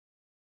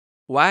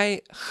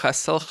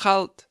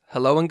ʷłax,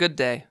 hello and good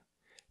day.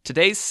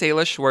 Today's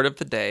Salish word of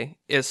the day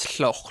is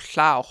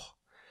llwch.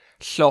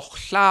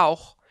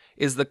 Llwch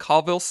is the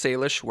Colville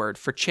Salish word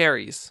for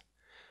cherries.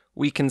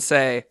 We can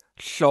say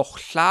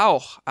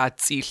llwch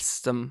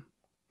ŵx.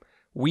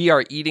 We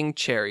are eating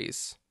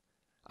cherries.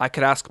 I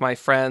could ask my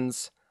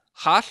friends,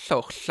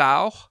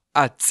 llwch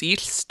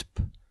ŵx.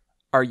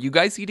 Are you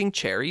guys eating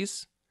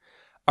cherries?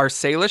 Our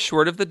Salish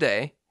word of the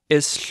day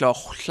is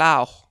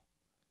llwch,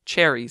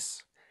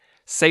 cherries.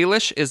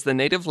 Salish is the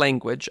native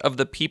language of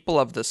the people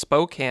of the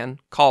Spokane,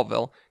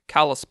 Colville,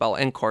 Kalispell,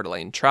 and Coeur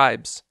d'Alene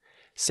tribes.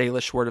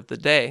 Salish word of the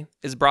day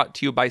is brought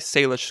to you by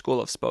Salish School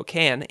of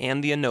Spokane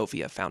and the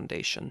Anovia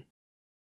Foundation.